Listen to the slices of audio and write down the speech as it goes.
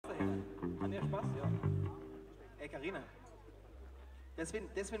Ey, Carina,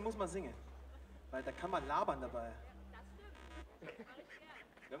 deswegen muss man singen, weil da kann man labern dabei.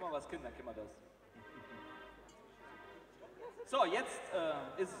 Wenn man was kennt, dann kennt man das. So, jetzt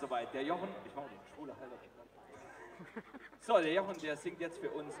ist es soweit. Der Jochen, ich mache den schwule Halter. So, der Jochen, der singt jetzt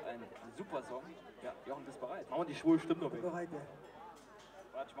für uns einen super Song. Ja, Jochen, bist du bereit? Machen wir die schwule Stimme noch weg. Bereit, ja.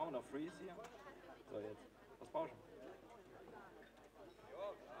 Warte, ich mache noch Freeze hier. So, jetzt. Was brauchst du?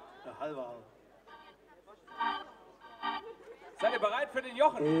 Ja, halber. Seid ihr bereit für den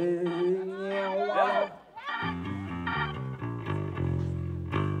Jochen? Ja.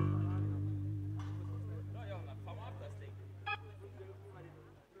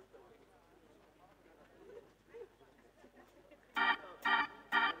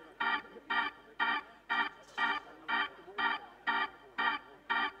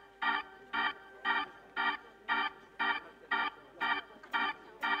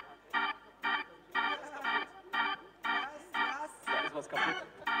 Was kaputt.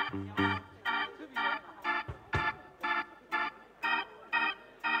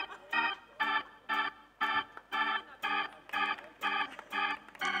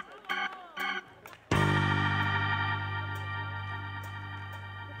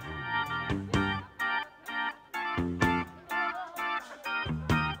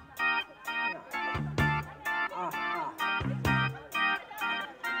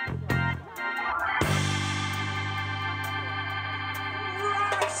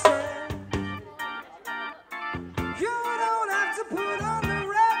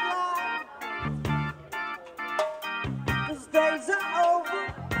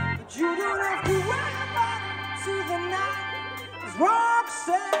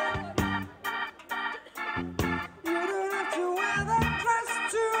 Roxanne, you don't have to wear that dress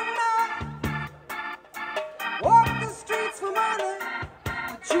tonight. Walk the streets for money,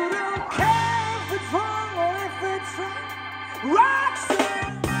 but you don't care if it's wrong or if it's right.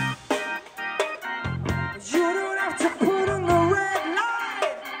 Roxanne, you don't have to put on the red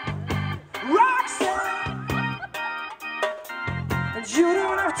light. Roxanne, you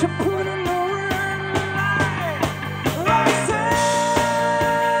don't have to put on the red light. Roxanne.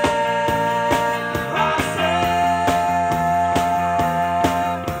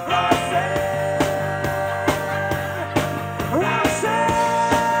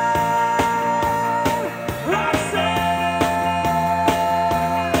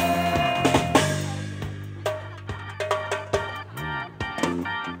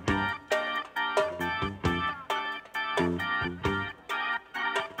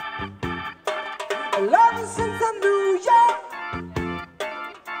 I love you since I knew you,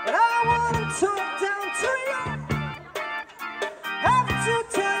 but I wouldn't talk down to you. Have to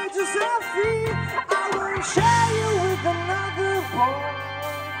take yourself free. I won't share you with another boy.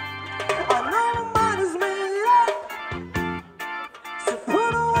 I know my mind is made up, so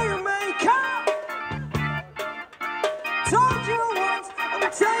put away your makeup. Told you once,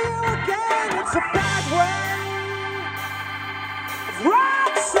 I'll tell you again, it's a bad way. It's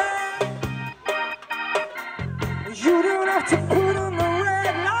Roxanne. You don't have to put on the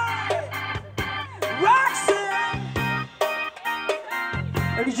red light, Roxanne.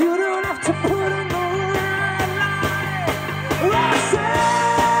 And you don't have to put on the red light, Roxanne.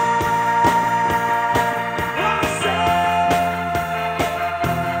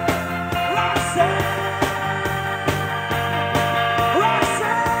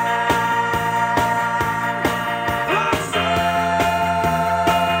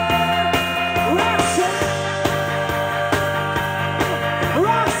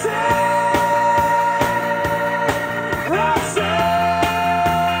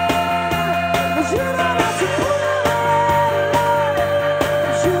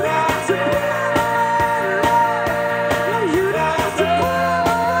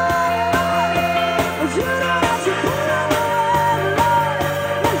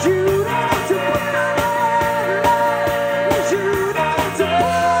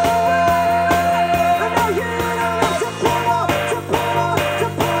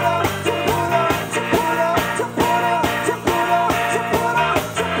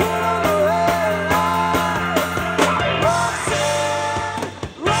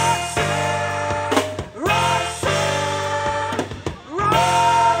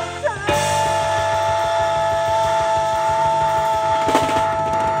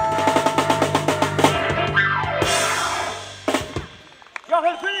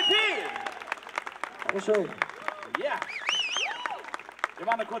 Jochen Phillipi! Dankeschön. Ja! Wir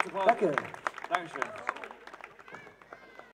machen eine kurze Pause. Danke. Dankeschön.